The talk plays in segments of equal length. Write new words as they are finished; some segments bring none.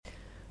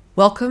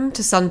Welcome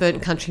to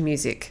Sunburnt Country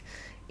Music,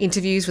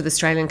 interviews with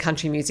Australian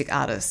country music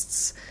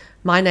artists.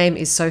 My name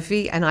is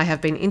Sophie and I have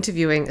been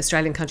interviewing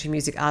Australian country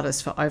music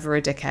artists for over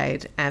a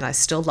decade and I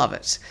still love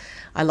it.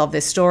 I love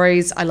their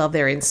stories, I love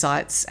their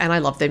insights, and I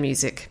love their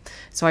music.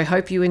 So I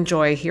hope you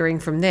enjoy hearing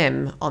from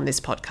them on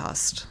this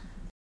podcast.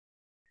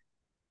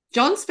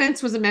 John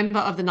Spence was a member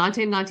of the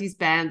 1990s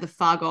band The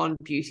Far Gone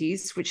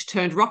Beauties, which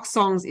turned rock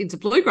songs into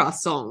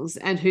bluegrass songs,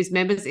 and whose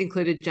members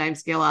included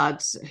James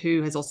Gillard,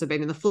 who has also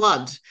been in The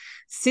Flood.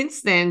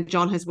 Since then,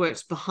 John has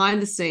worked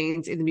behind the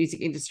scenes in the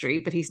music industry,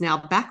 but he's now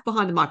back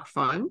behind the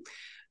microphone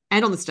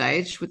and on the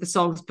stage with the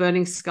songs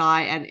Burning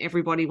Sky and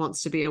Everybody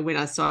Wants to Be a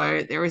Winner.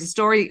 So there is a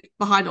story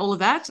behind all of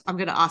that. I'm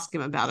going to ask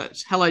him about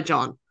it. Hello,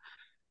 John.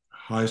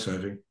 Hi,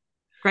 Sophie.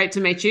 Great to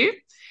meet you.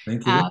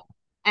 Thank you.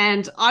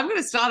 And I'm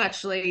going to start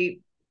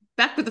actually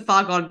back with the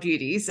Far Gone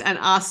Beauties and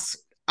ask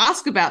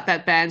about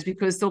that band,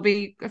 because there'll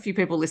be a few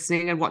people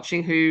listening and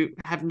watching who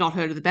have not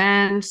heard of the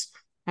band,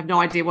 have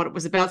no idea what it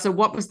was about. So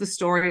what was the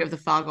story of the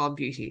Far Gone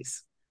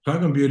Beauties? Far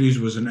Gone Beauties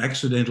was an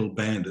accidental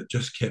band that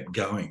just kept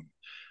going.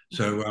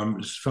 So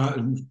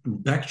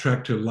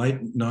backtrack to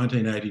late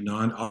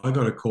 1989, I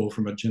got a call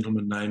from a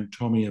gentleman named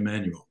Tommy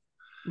Emmanuel.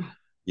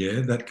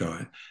 Yeah, that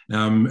guy.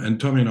 And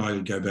Tommy and I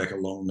go back a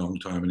long, long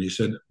time. And he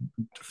said,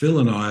 Phil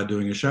and I are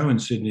doing a show in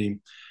Sydney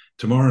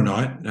tomorrow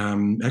night.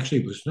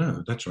 Actually, it was,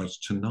 no, that's right, it's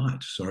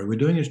tonight. Sorry, we're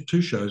doing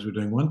two shows. We're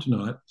doing one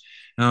tonight.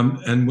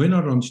 And we're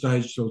not on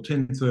stage till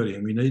 10:30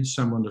 and we need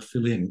someone to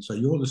fill in. So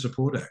you're the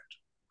support act.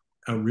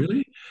 Oh,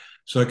 really?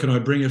 So can I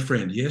bring a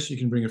friend? Yes, you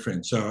can bring a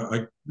friend. So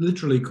I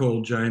literally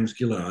called James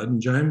Gillard,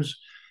 and James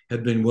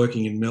had been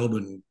working in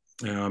Melbourne,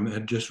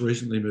 had just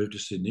recently moved to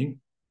Sydney.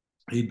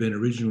 He'd been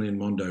originally in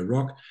Mondo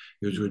Rock.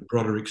 He was with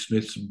Broderick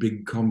Smith's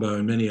Big Combo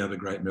and many other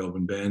great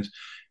Melbourne bands.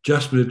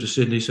 Just moved to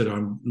Sydney, said,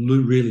 I'm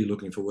really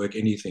looking for work,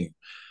 anything.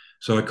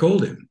 So I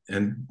called him,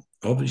 and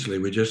obviously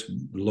we just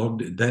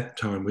logged at that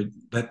time.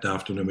 That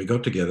afternoon we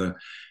got together.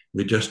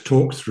 We just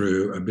talked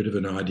through a bit of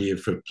an idea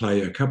for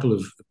play, a couple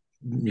of,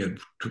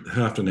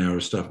 half an hour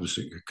of stuff with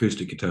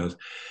acoustic guitars.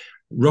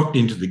 Rocked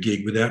into the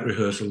gig without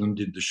rehearsal and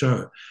did the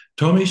show.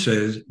 Tommy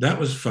says, that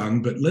was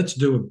fun, but let's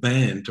do a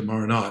band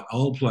tomorrow night.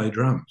 I'll play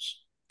drums.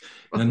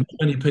 And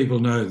not many people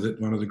know that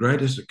one of the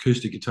greatest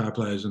acoustic guitar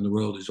players in the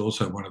world is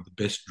also one of the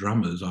best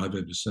drummers I've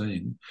ever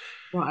seen.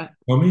 Right.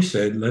 Tommy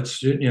said, let's,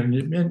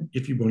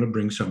 if you want to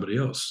bring somebody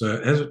else.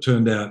 So as it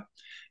turned out,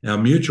 our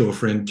mutual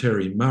friend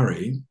Terry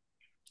Murray,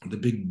 the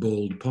big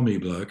bald pommy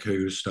bloke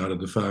who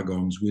started the Far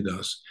Gones with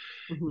us,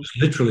 was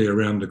literally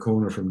around the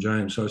corner from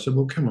James. So I said,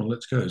 well, come on,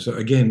 let's go. So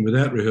again,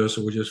 without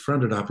rehearsal, we just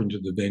fronted up into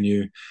the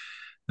venue.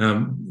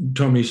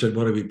 Tommy said,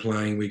 what are we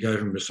playing? We gave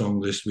him a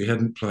song list. We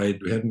hadn't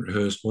played, we hadn't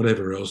rehearsed,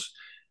 whatever else.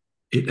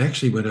 It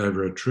actually went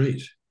over a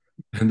treat.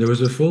 And there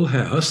was a full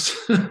house.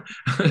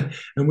 And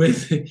we're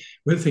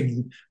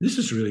thinking, this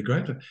is really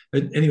great.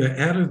 But anyway,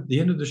 out of the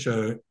end of the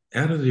show,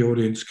 out of the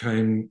audience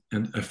came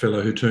a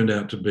fellow who turned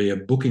out to be a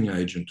booking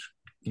agent,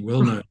 a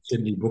well-known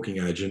Sydney booking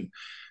agent,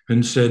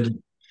 and said,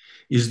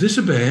 is this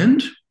a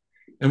band?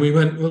 And we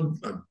went, well,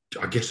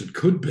 I guess it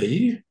could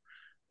be.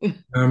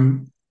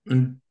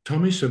 And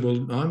Tommy said,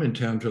 well, I'm in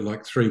town for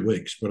like 3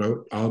 weeks, but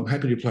I'm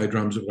happy to play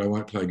drums, but I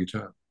won't play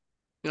guitar.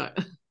 Right.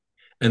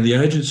 And the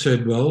agent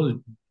said, well,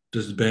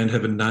 does the band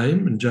have a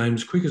name? And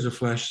James, quick as a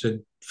flash, said,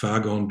 Far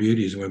Gone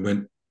Beauties. And we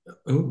went,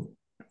 oh,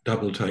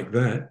 double take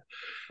that.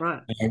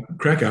 Right.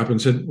 Crack up and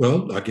said,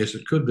 well, I guess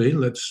it could be.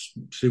 Let's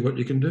see what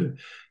you can do.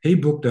 He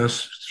booked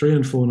us 3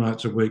 and 4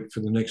 nights a week for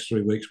the next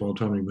 3 weeks while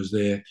Tommy was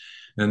there.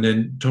 And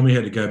then Tommy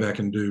had to go back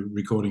and do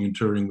recording and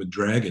touring with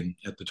Dragon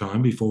at the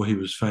time before he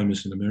was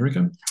famous in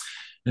America.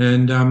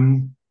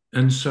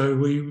 And so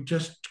we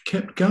just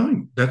kept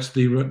going. That's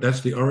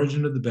the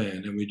origin of the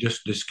band. And we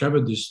just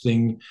discovered this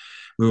thing.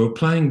 We were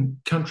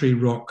playing country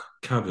rock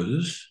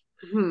covers.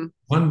 Mm-hmm.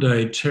 One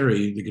day,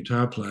 Terry, the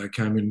guitar player,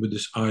 came in with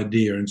this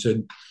idea and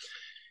said,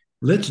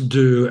 let's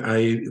do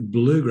a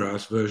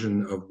bluegrass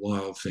version of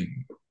Wild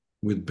Thing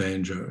with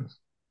banjo.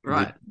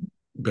 Right.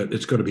 But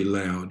it's got to be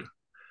loud.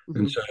 Mm-hmm.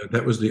 And so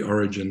that was the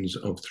origins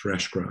of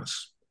Thrashgrass.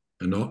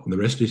 And the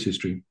rest is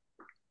history.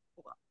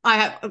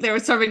 There are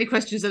so many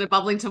questions that are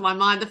bubbling to my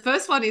mind. The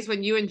first one is,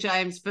 when you and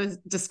James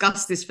first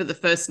discussed this for the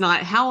first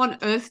night, how on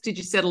earth did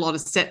you settle on a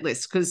set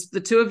list? Because the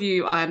two of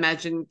you, I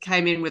imagine,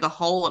 came in with a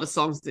whole lot of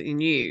songs that you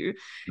knew.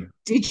 Yeah.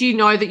 Did you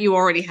know that you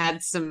already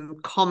had some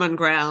common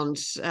ground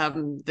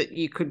that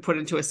you could put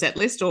into a set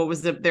list, or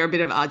was there a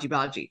bit of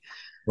argy-bargy?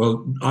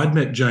 Well, I'd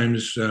met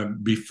James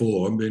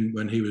before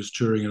when he was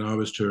touring and I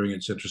was touring,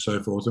 etc.,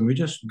 so forth, and we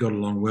just got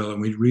along well,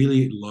 and we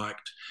really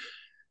liked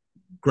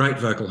great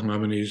vocal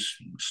harmonies,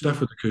 stuff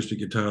with acoustic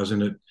guitars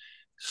in it,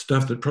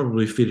 stuff that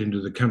probably fit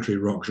into the country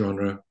rock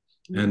genre.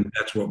 And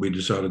that's what we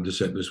decided the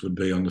set list would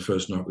be on the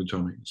first night with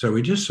Tommy. So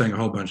we just sang a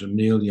whole bunch of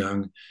Neil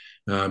Young,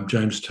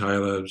 James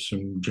Taylor,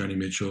 some Joni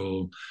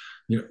Mitchell,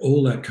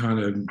 all that kind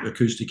of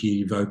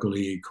acoustic-y,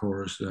 vocal-y,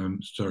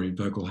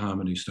 vocal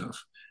harmony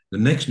stuff. The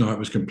next night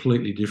was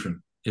completely different.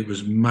 It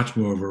was much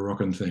more of a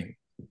rockin' thing.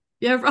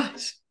 Yeah,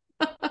 right.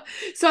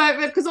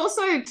 So, because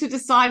also to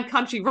decide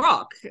country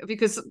rock,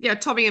 because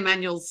Tommy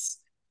Emmanuel's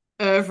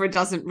oeuvre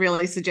doesn't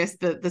really suggest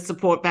that the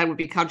support band would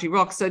be country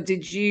rock. So,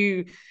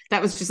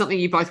 that was just something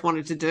you both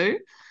wanted to do?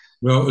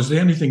 Well, it was the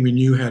only thing we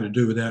knew how to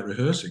do without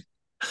rehearsing.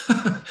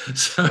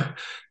 So,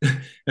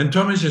 and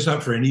Tommy's just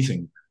up for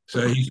anything.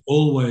 So he's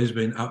always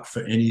been up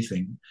for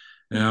anything.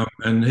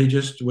 And he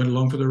just went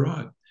along for the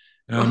ride.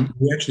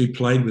 He actually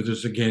played with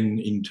us again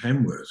in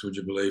Tamworth, would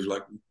you believe,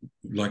 like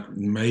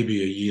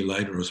maybe a year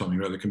later or something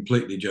rather,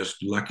 completely just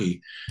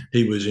lucky.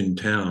 He was in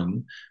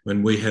town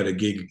when we had a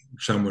gig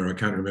somewhere, I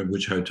can't remember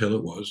which hotel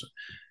it was.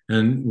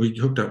 And we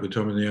hooked up with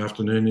Tom in the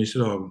afternoon and he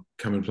said, I'll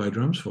come and play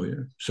drums for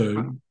you.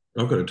 So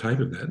I've got a tape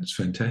of that. It's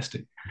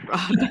fantastic.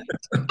 Right.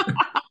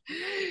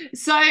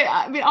 So,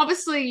 I mean,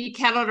 obviously, you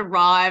cannot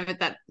arrive at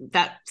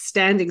that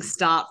standing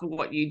start for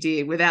what you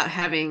did without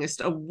having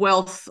a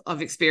wealth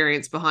of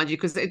experience behind you.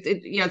 Because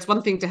it's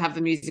one thing to have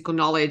the musical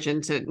knowledge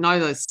and to know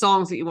those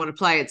songs that you want to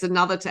play. It's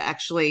another to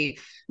actually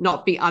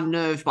not be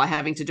unnerved by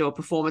having to do a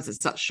performance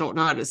at such short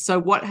notice. So,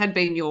 what had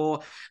been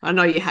I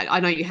know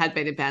you had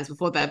been in bands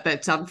before that,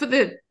 but for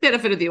the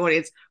benefit of the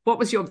audience, what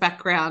was your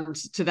background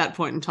to that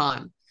point in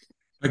time?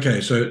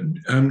 Okay, so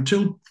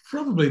till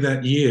probably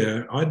that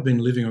year, I'd been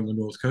living on the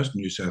north coast of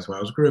New South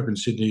Wales. Grew up in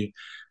Sydney,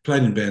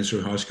 played in bands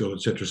through high school,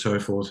 etc., so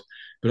forth.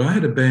 But I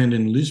had a band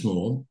in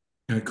Lismore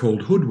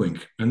called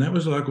Hoodwink, and that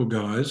was local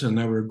guys, and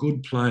they were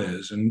good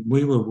players. And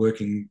we were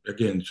working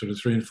again, sort of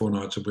 3 and 4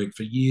 nights a week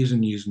for years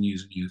and years and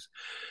years and years.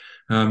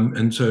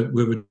 And so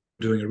we were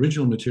doing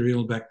original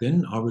material back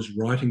then. I was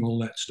writing all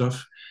that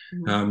stuff.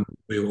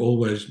 We were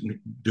always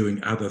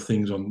doing other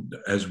things on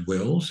as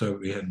well. So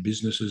we had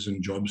businesses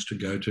and jobs to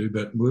go to,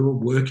 but we were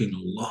working a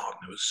lot.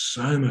 There was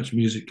so much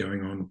music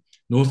going on.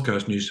 North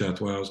Coast, New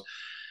South Wales,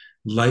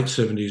 late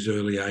 70s,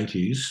 early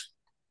 80s,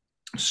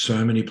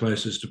 so many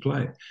places to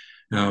play.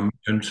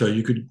 And so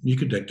you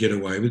could get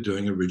away with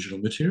doing original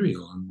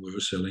material, and we were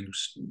selling,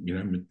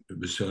 it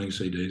was selling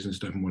CDs and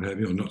stuff and what have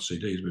you, or not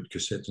CDs, but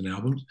cassettes and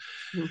albums.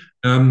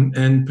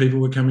 And people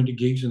were coming to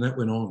gigs, and that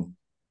went on.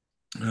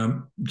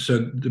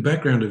 So the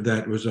background of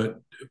that was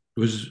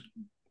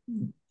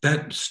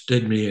that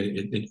steadied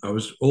me.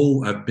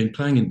 I've been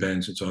playing in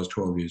bands since I was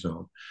 12 years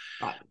old.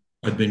 Right.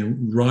 I'd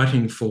been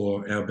writing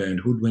for our band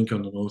Hoodwink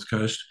on the North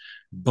Coast.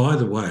 By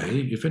the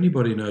way, if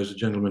anybody knows a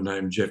gentleman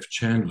named Jeff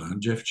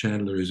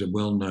Chandler is a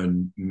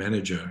well-known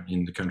manager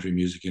in the country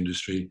music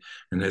industry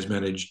and has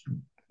managed,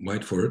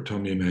 wait for it,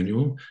 Tommy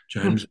Emmanuel,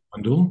 James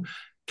Bundle,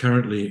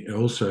 currently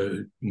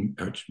also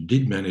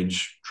did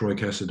manage Troy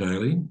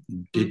Cassadaly,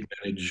 did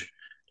manage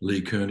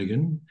Lee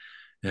Kernaghan,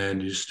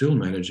 and is still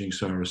managing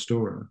Sarah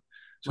Storer.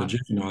 So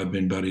Jeff and I have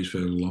been buddies for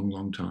a long,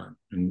 long time.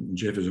 And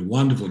Jeff is a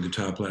wonderful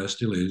guitar player,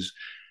 still is.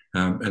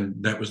 And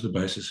that was the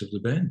basis of the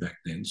band back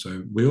then.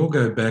 So we all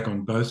go back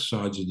on both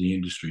sides of the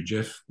industry.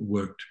 Jeff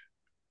worked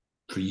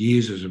for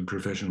years as a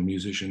professional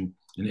musician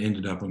and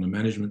ended up on the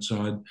management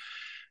side.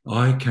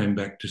 I came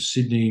back to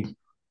Sydney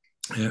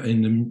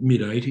in the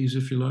mid-80s,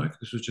 if you like.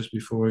 This was just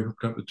before I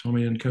hooked up with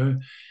Tommy and co.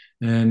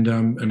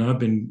 And I've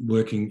been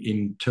working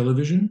in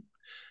television.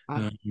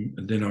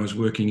 And then I was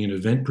working in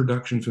event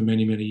production for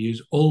many, many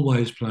years,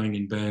 always playing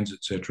in bands,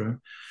 etc.,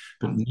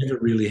 but never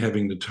really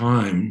having the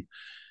time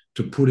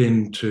to put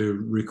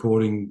into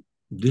recording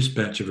this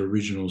batch of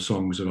original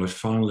songs that I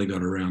finally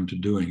got around to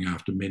doing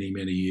after many,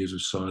 many years of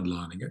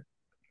sidelining it.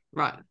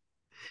 Right.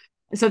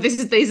 So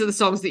these are the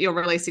songs that you're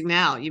releasing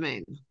now, you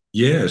mean?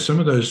 Yeah, some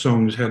of those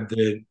songs had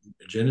their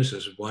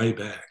genesis way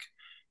back.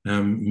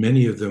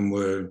 Many of them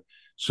were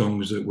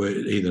songs that were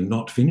either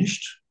not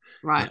finished,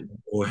 right,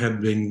 or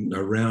had been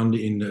around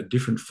in a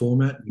different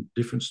format,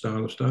 different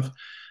style of stuff.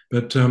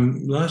 But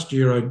last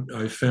year,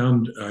 I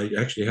found I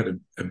actually had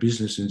a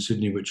business in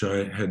Sydney which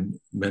I had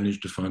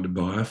managed to find a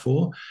buyer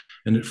for,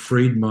 and it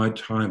freed my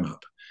time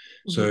up.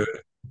 So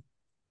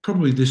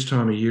probably this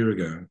time a year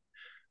ago,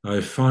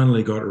 I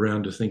finally got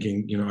around to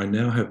thinking, I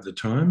now have the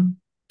time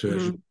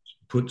to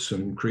put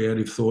some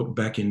creative thought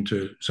back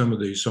into some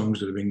of these songs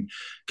that have been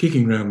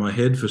kicking around my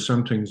head for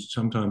sometimes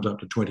up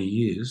to 20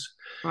 years.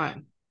 Right.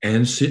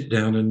 And sit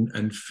down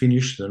and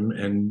finish them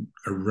and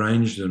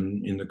arrange them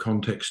in the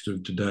context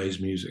of today's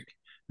music.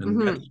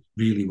 And that's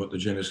really what the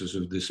genesis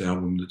of this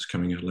album that's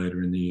coming out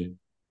later in the year.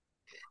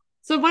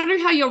 So I'm wondering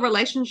how your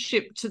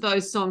relationship to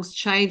those songs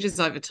changes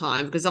over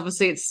time, because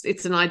obviously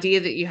it's an idea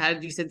that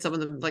you said some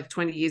of them like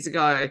 20 years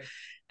ago,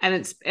 and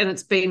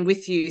it's been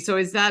with you. So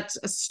is that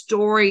a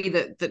story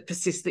that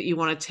persists that you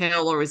want to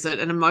tell, or is it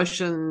an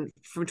emotion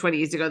from 20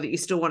 years ago that you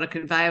still want to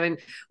convey? I mean,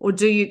 or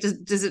do you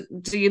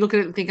look at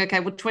it and think,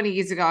 okay, well, 20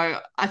 years ago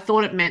I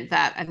thought it meant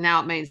that, and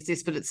now it means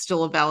this, but it's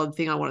still a valid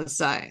thing I want to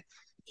say?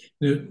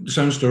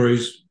 Some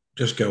stories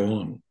just go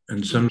on,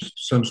 and some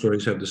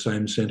stories have the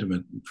same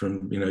sentiment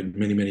from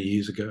many, many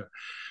years ago.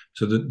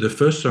 So the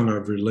first song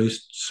I've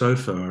released so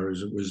far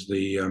was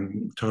the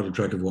title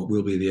track of what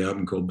will be the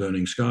album, called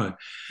Burning Sky.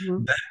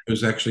 That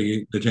was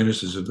actually, the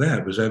genesis of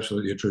that was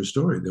absolutely a true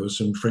story. There were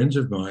some friends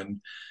of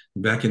mine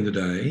back in the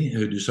day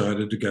who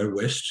decided to go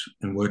west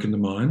and work in the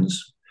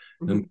mines.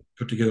 and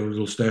put together a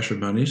little stash of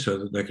money so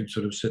that they could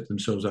sort of set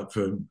themselves up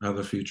for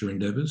other future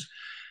endeavours.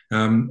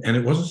 And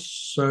it wasn't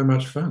so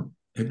much fun.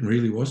 It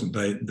really wasn't.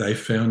 They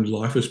found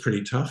life was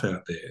pretty tough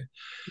out there,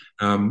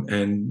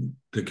 and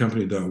the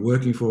company they were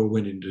working for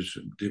went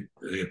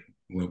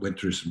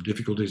through some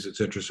difficulties,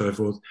 etc., so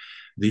forth.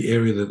 The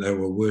area that they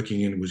were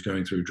working in was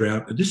going through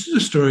drought. This is a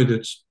story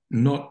that's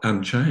not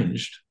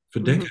unchanged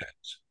for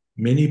decades.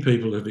 Many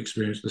people have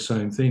experienced the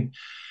same thing.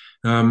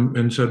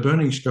 And so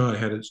Burning Sky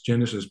had its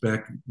genesis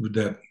back with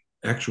that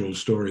actual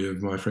story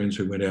of my friends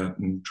who went out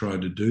and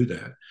tried to do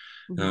that.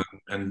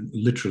 And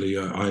literally,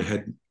 I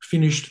had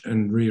finished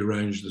and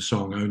rearranged the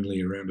song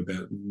only around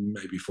about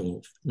maybe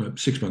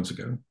 6 months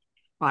ago.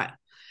 Right.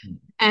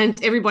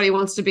 And Everybody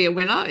Wants to Be a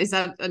Winner, is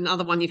that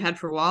another one you've had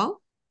for a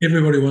while?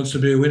 Everybody Wants to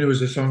Be a Winner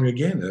was a song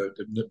again,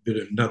 a bit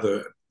of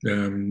another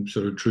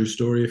sort of true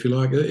story, if you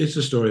like. It's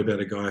a story about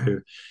a guy who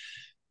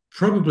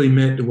probably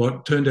met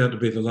what turned out to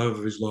be the love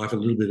of his life a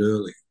little bit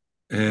early.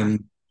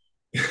 And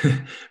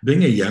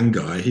being a young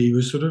guy, he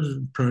was sort of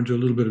prone to a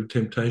little bit of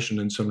temptation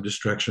and some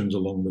distractions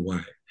along the way.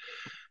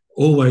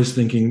 Always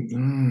thinking,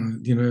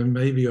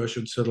 maybe I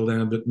should settle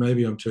down, but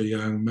maybe I'm too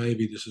young.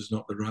 Maybe this is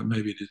not the right.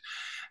 Maybe it is.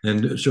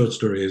 And the short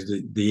story is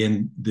the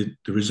end. The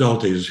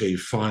result is he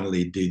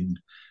finally did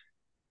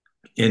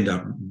end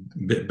up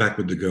back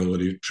with the girl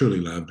that he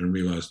truly loved and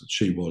realised that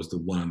she was the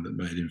one that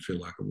made him feel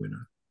like a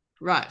winner.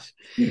 Right.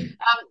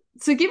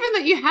 So given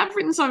that you have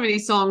written so many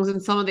songs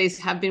and some of these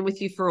have been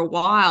with you for a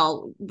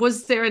while,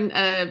 was there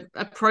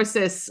a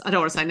process, I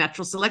don't want to say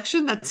natural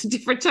selection, that's a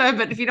different term,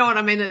 but if you know what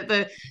I mean,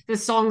 that the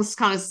songs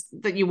kind of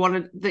that you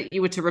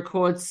were to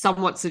record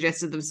somewhat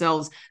suggested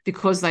themselves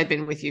because they've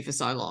been with you for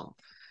so long?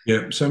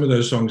 Yeah, some of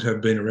those songs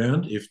have been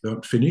around, if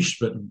not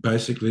finished, but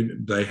basically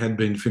they had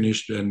been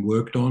finished and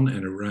worked on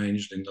and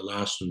arranged in the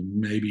last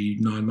maybe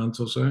 9 months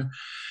or so.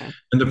 Okay.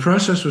 And the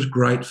process was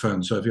great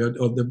fun. So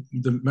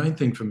the main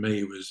thing for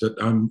me was that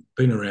I've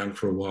been around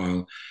for a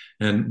while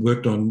and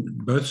worked on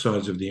both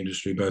sides of the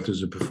industry, both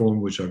as a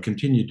performer, which I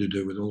continued to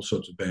do with all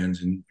sorts of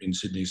bands in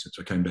Sydney since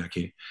I came back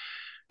here,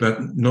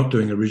 but not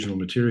doing original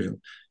material.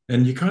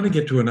 And you kind of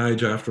get to an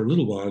age after a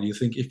little while, you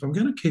think, if I'm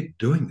going to keep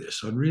doing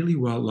this, I'd really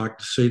like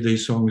to see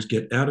these songs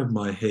get out of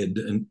my head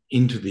and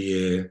into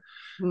the air,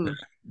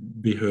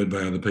 be heard by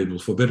other people,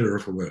 for better or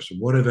for worse.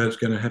 Whatever is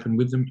going to happen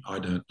with them, I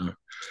don't know.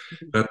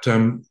 But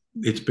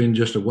it's been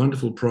just a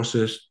wonderful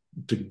process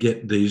to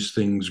get these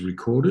things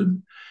recorded.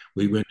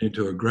 We went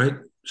into a great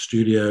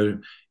studio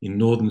in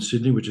northern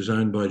Sydney, which is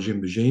owned by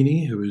Jim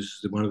Bugini, who is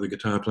one of the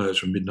guitar players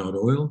from Midnight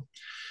Oil.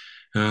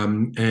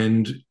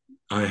 And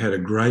I had a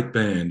great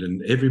band,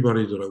 and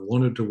everybody that I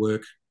wanted to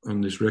work on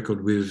this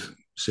record with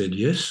said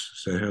yes.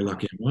 So how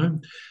lucky am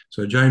I?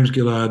 So James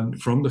Gillard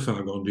from the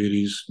Far Gone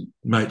Beauties,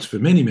 mates for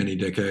many, many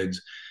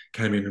decades,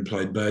 came in and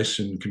played bass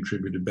and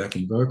contributed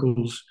backing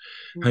vocals.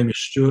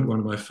 Hamish Stewart, one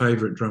of my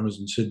favourite drummers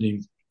in Sydney,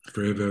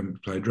 forever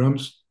played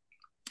drums.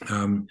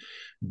 Bill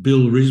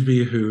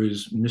Risby, who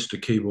is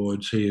Mr.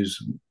 Keyboards,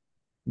 he's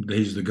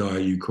the guy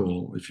you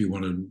call if you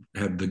want to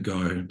have the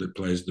guy that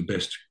plays the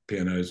best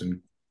pianos and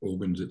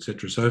organs,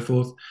 etc., so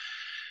forth.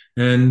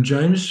 And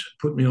James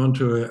put me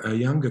onto a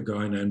younger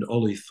guy named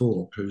Ollie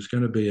Thorpe, who's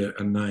going to be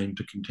a name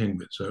to contend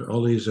with. So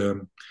Ollie's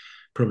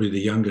probably the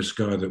youngest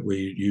guy that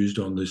we used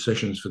on the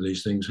sessions for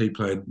these things. He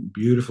played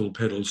beautiful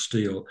pedal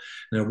steel.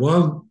 Now,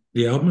 while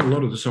a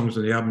lot of the songs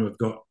on the album have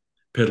got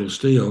pedal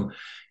steel,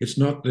 it's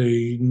not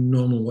the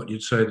normal, what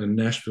you'd say, the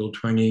Nashville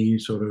twangy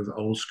sort of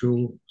old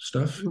school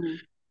stuff.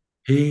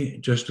 He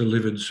just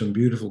delivered some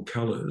beautiful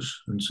colours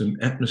and some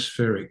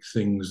atmospheric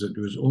things that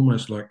was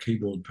almost like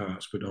keyboard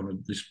parts, but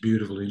on this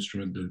beautiful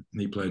instrument that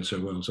he played so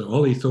well. So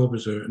Ollie Thorpe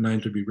is a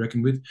name to be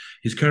reckoned with.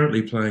 He's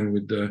currently playing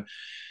with the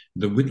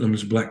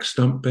Whitlam's Black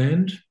Stump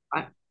Band,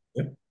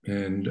 yep,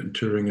 and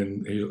touring,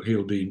 and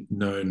he'll be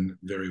known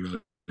very well.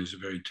 He's a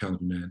very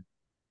talented man.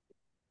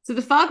 So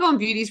the Far Gone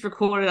Beauties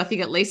recorded, I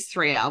think, at least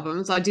 3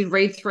 albums. I did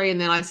read 3 and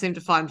then I seemed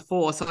to find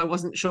 4, so I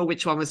wasn't sure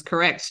which one was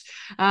correct.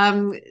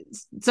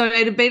 So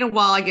it had been a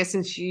while, I guess,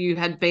 since you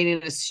had been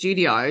in a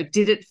studio.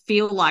 Did it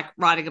feel like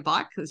riding a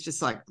bike? It's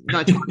just like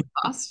no time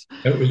passed.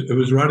 It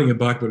was riding a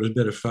bike, but it was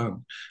better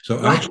fun. So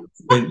I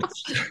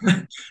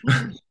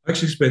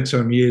actually spent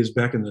some years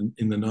back in the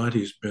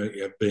 90s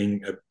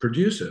being a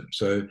producer.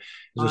 So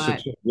as I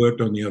said,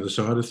 worked on the other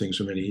side of things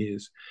for many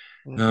years.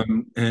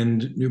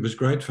 And it was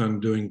great fun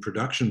doing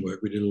production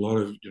work. We did a lot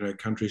of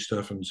country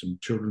stuff and some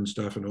children's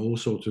stuff and all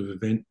sorts of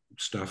event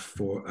stuff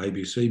for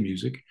ABC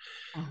Music.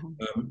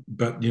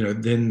 But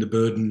then the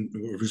burden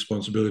of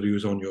responsibility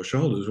was on your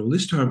shoulders. Well,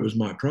 this time it was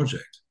my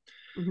project.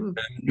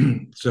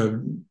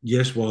 So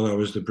yes, while I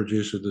was the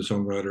producer, the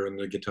songwriter, and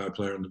the guitar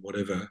player, and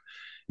whatever,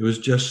 it was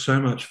just so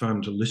much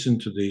fun to listen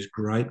to these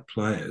great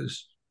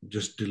players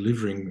just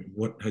delivering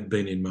what had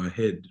been in my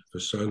head for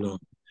so long,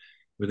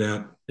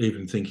 without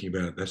even thinking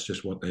about it. That's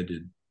just what they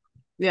did.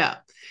 Yeah.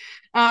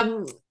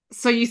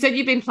 So you said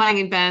you've been playing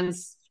in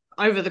bands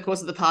over the course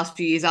of the past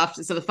few years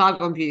after, so the Far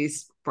Gone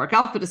Beauties broke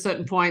up at a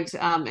certain point,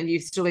 and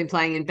you've still been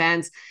playing in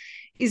bands.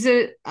 Is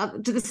it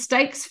do the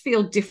stakes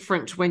feel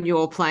different when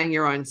you're playing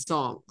your own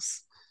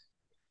songs?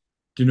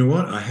 Do you know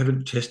what? I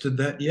haven't tested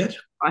that yet.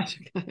 Right.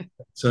 Okay.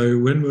 So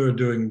when we were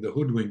doing the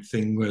hoodwink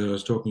thing where I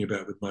was talking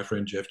about with my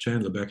friend Jeff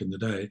Chandler back in the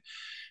day,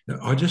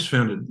 I just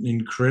found it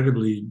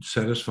incredibly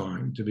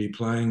satisfying to be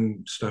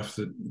playing stuff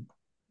that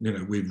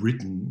we've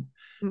written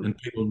Mm. and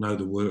people know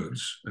the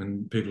words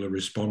and people are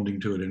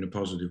responding to it in a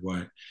positive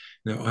way.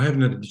 Now I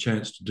haven't had the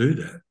chance to do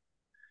that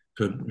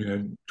for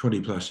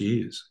 20 plus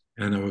years,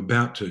 and I'm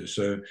about to.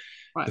 So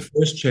Right. the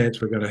first chance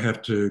we're going to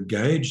have to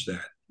gauge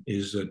that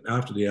is that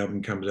after the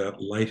album comes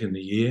out late in the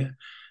year,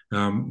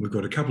 we've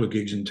got a couple of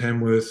gigs in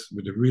Tamworth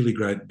with a really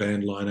great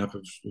band lineup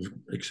of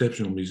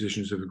exceptional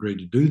musicians who have agreed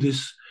to do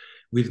this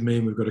with me.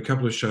 And we've got a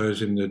couple of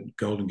shows in the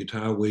Golden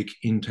Guitar Week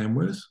in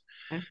Tamworth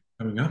Okay.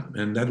 coming up,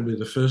 and that'll be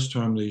the first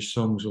time these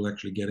songs will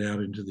actually get out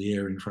into the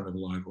air in front of a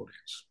live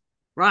audience.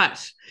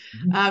 Right.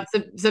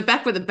 Mm-hmm. So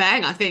back with a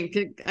bang, I think,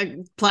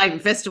 playing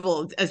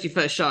festival as your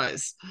first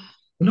shows.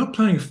 We're not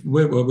playing.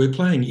 We're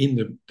playing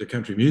in the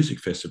Country Music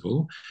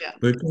Festival. Yeah.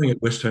 We're playing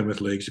at West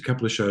Tamworth Leagues, a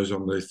couple of shows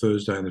on the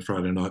Thursday and the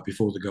Friday night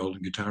before the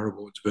Golden Guitar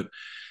Awards. But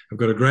I've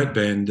got a great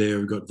band there.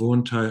 We've got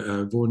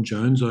Vaughan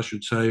Jones, I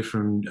should say,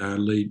 from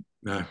lead.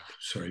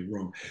 Sorry,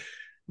 wrong.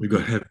 We've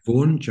got have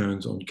Vaughan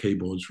Jones on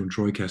keyboards from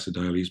Troy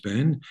Cassadaly's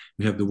band.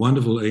 We have the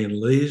wonderful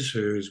Ian Lees,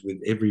 who's with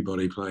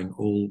everybody playing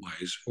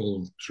always,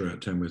 all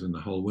throughout Tamworth and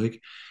the whole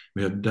week.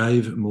 We have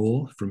Dave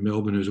Moore from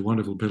Melbourne, who's a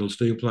wonderful pedal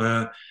steel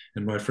player,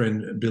 and my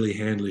friend Billy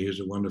Handley,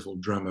 who's a wonderful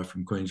drummer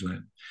from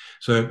Queensland.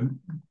 So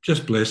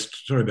just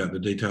blessed. Sorry about the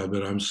detail,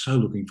 but I'm so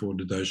looking forward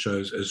to those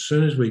shows. As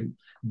soon as we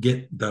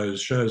get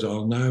those shows,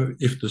 I'll know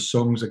if the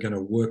songs are going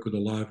to work with a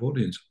live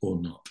audience or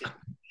not.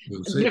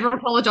 We'll see. Never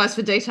apologise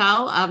for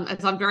detail.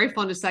 As I'm very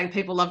fond of saying,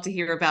 people love to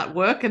hear about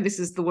work, and this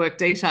is the work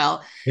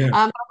detail. Yeah.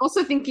 I'm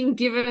also thinking,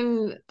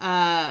 given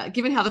how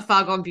the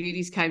Far Gone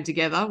Beauties came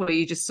together, where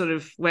you just sort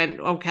of went,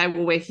 okay,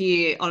 well, we're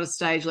here on a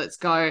stage, let's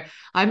go.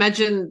 I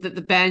imagine that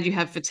the band you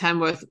have for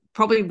Tamworth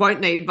probably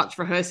won't need much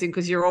rehearsing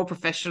because you're all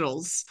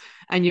professionals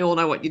and you all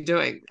know what you're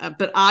doing.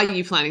 But are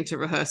you planning to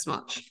rehearse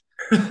much?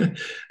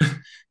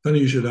 Funny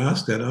you should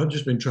ask that. I've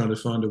just been trying to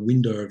find a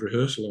window of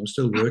rehearsal. I'm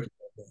still working.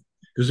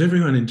 Because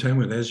everyone in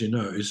Tamworth, as you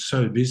know, is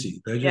so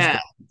busy. They just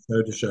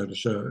go to show to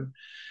show.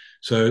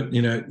 So,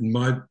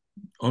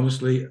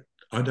 honestly,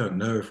 I don't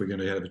know if we're going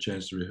to have a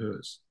chance to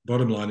rehearse.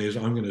 Bottom line is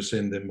I'm going to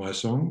send them my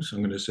songs. I'm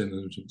going to send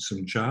them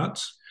some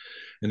charts.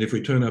 And if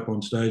we turn up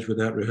on stage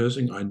without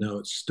rehearsing, I know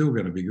it's still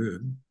going to be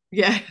good.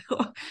 Yeah,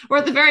 or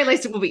at the very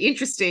least, it will be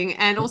interesting,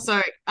 and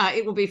also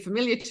it will be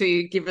familiar to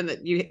you, given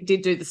that you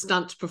did do the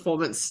stunt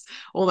performance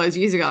all those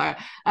years ago.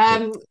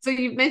 So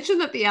you've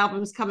mentioned that the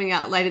album's coming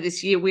out later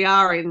this year. We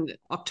are in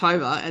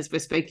October as we're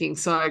speaking,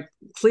 so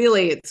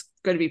clearly it's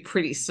going to be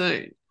pretty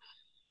soon.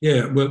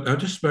 Yeah, well, I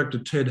just spoke to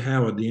Ted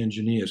Howard, the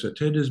engineer. So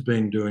Ted has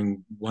been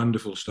doing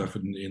wonderful stuff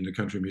in the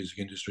country music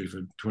industry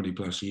for 20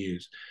 plus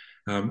years.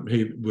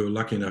 We were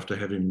lucky enough to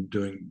have him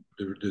do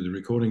the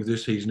recording of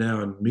this. He's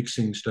now in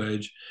mixing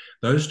stage.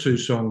 Those two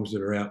songs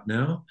that are out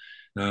now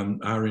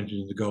are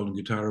entering the Golden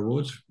Guitar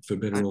Awards for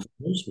better or for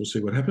worse. We'll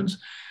see what happens.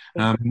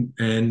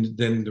 And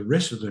then the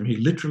rest of them, he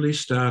literally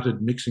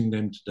started mixing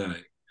them today.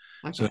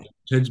 Okay. So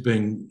Ted's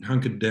been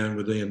hunkered down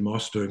with Ian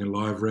Moss doing a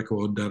live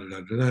record,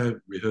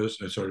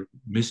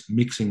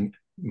 mixing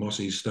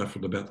Mossy's stuff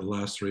for about the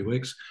last 3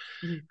 weeks.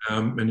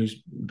 Mm-hmm. And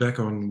he's back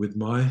on with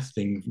my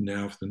thing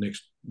now for the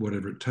next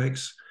whatever it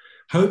takes.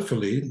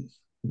 Hopefully,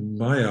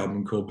 my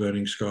album called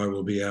Burning Sky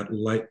will be out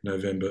late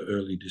November,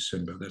 early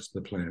December. That's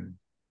the plan.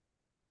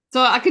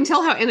 So I can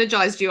tell how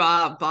energized you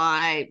are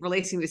by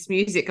releasing this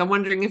music. I'm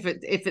wondering if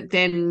it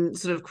then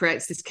sort of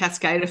creates this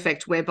cascade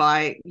effect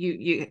whereby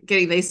you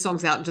getting these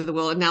songs out into the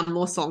world and now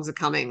more songs are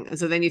coming. And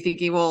so then you're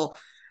thinking, well,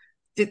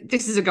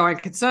 this is a going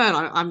concern.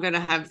 I'm going to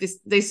have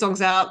these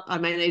songs out. I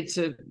may need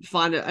to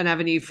find an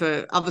avenue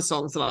for other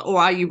songs. Or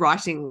are you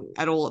writing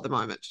at all at the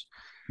moment?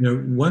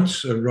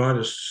 Once a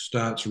writer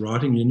starts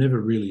writing, you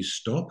never really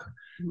stop.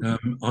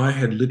 I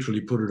had literally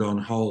put it on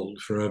hold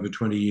for over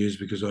 20 years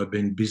because I'd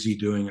been busy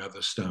doing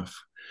other stuff.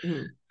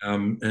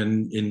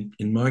 And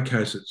in my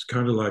case, it's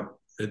kind of like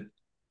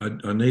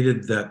I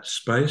needed that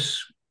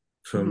space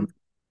from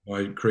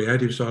my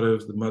creative side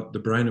of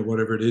the brain or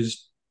whatever it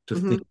is to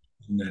think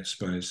in that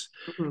space.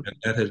 And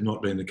that has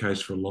not been the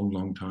case for a long,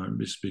 long time.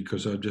 It's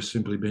because I've just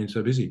simply been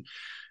so busy.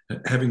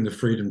 Having the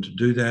freedom to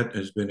do that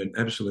has been an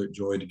absolute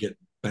joy to get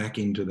back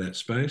into that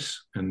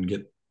space and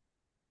get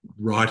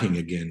writing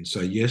again.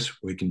 So yes,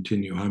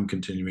 I'm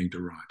continuing to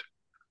write.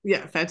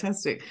 Yeah,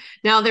 fantastic.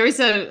 Now there is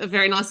a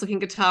very nice looking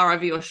guitar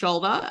over your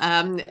shoulder.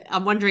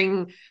 I'm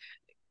wondering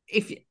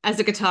if, as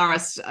a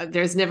guitarist,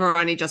 there's never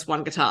only just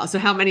one guitar. So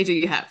how many do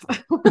you have?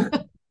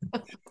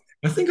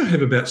 I think I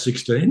have about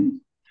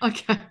 16.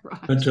 Okay,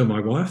 right. Don't tell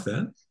my wife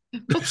that.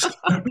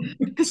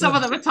 Because some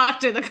of them are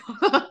tucked in the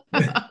corner.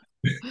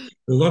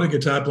 A lot of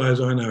guitar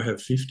players I know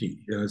have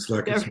 50. It's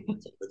like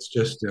it's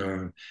just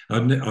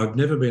I've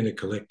never been a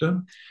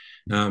collector.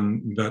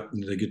 But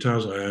the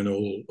guitars I own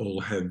all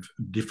have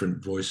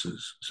different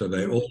voices, so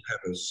they all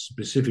have a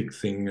specific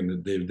thing,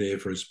 and they're there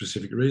for a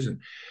specific reason.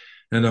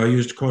 And I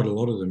used quite a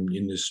lot of them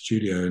in this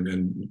studio,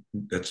 and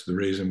that's the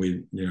reason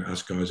we,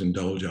 us guys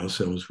indulge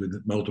ourselves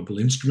with multiple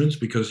instruments,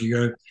 because you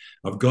go,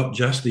 I've got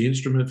just the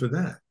instrument for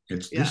that.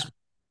 It's this,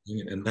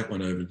 and that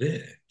one over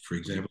there, for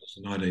example, it's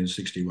a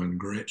 1961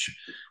 Gretsch,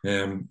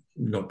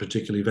 not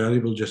particularly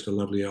valuable, just a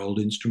lovely old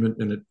instrument,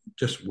 and it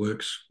just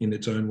works in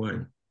its own way.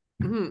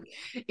 Mm-hmm.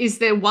 Is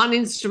there one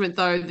instrument,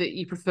 though, that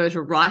you prefer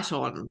to write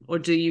on, or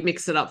do you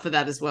mix it up for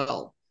that as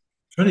well?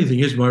 Funny thing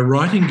is, my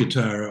writing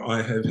guitar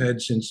I have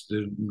had since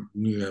the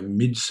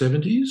mid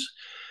 70s,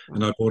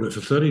 and I bought it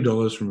for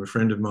 $30 from a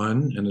friend of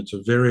mine, and it's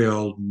a very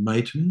old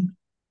Maton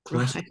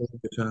classical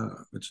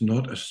guitar. It's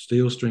not a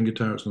steel string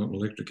guitar, it's not an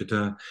electric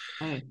guitar.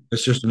 Right.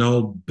 It's just an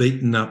old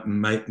beaten up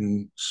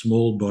Maton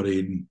small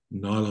bodied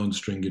nylon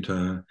string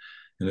guitar,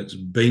 and it's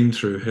been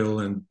through hell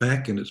and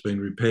back, and it's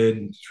been repaired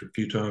a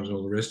few times and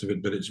all the rest of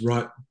it, but it's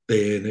right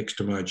there next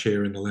to my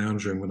chair in the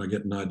lounge room when I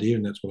get an idea,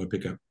 and that's what I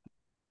pick up.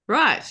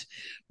 Right.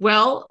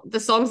 Well, the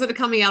songs that are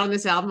coming out on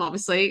this album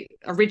obviously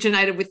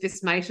originated with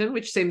this Maton,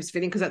 which seems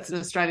fitting because that's an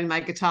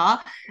Australian-made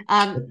guitar.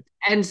 And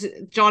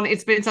John,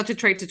 it's been such a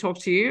treat to talk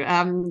to you.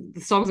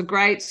 The songs are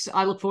great.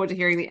 I look forward to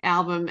hearing the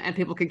album, and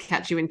people can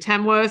catch you in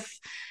Tamworth.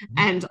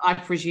 And I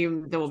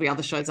presume there will be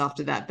other shows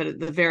after that. But at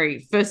the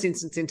very first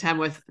instance in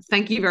Tamworth,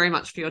 thank you very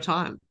much for your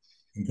time.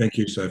 Thank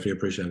you, Sophie. I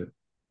appreciate it.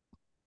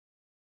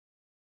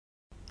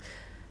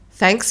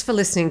 Thanks for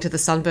listening to the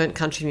Sunburnt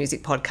Country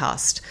Music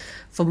Podcast.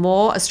 For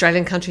more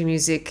Australian country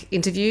music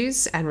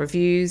interviews and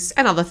reviews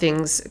and other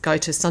things, go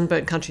to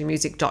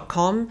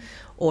sunburntcountrymusic.com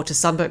or to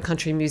Sunburnt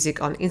Country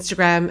Music on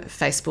Instagram,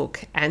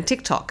 Facebook, and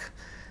TikTok.